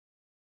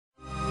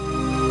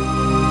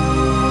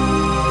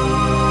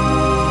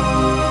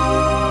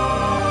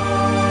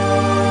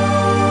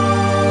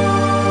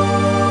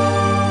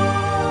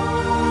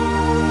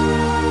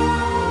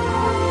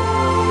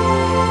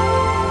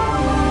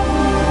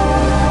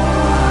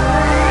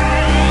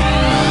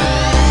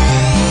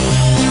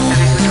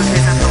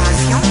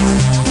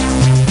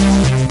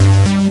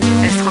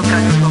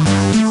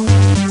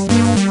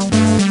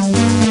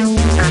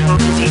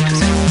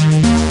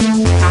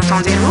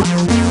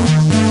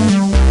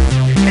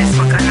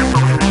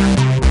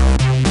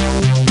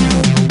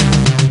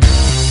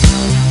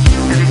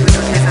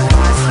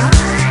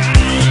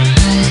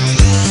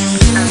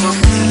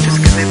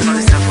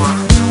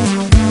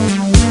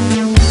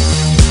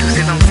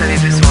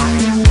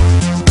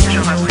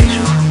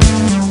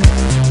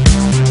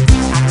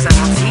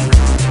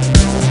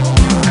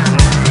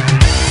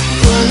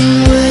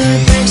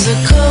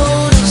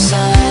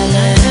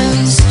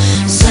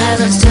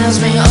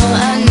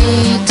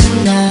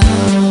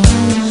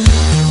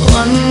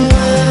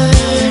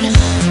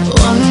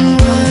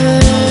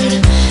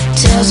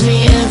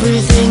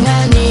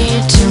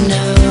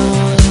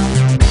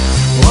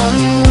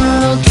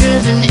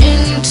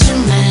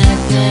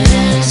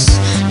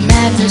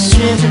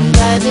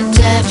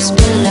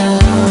below.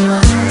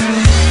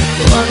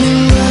 One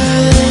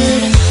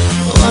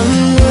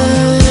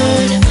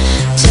word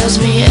tells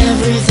me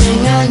everything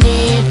I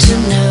need to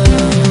know.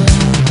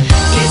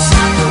 It's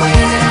not the way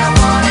that I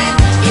want it,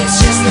 it's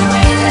just the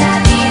way that I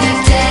need it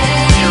day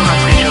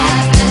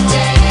after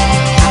day.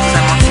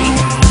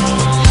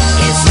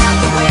 It's not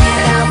the way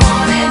that I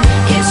want it,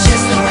 it's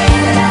just the way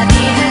that I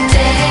need it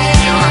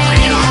day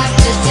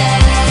after day.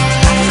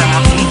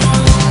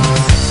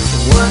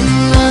 One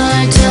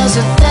line tells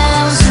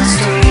 1,000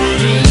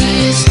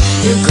 stories,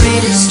 the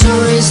greatest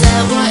stories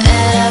that were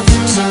ever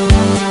told.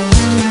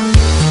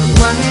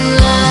 One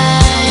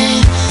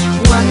lie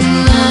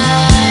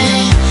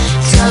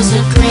tells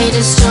the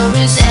greatest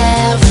stories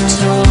ever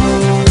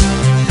told.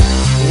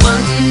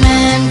 One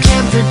man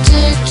can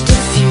predict the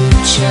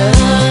future,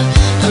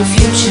 a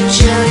future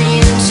journey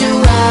into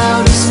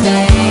outer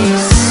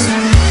space.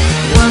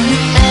 One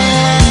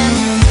man,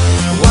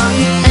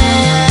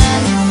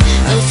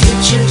 a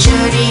future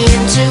journey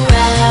into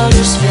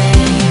outer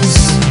space.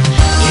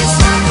 It's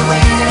not the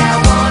way that I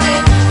want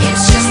it,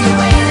 it's just the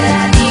way that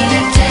I need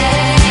it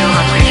day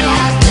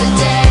after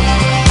day.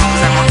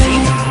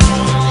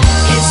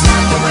 It's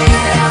not the way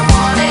that I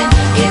want it,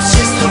 it's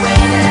just the way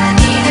that I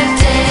need it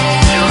day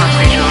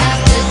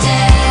after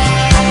day.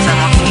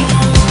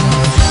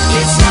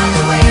 It's not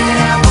the way that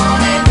I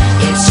want it,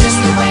 it's just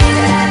the way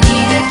that I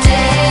need it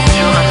day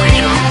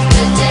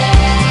after day.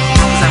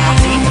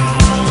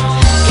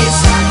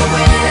 It's not the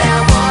way that I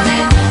want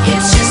it,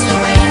 it's just the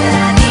way that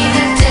I need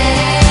it day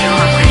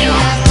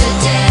after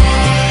day.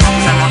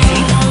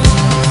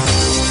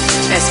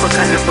 Est-ce trop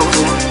calme pour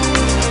vous?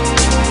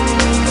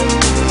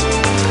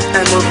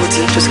 Un mot vous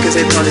dit tout ce que vous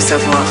avez besoin de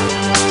savoir.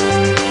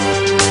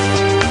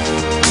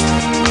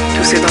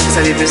 Tout ce dont vous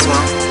avez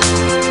besoin,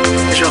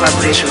 jour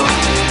après jour.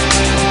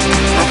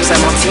 On vous a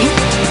menti?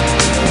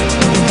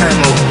 Un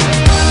mot.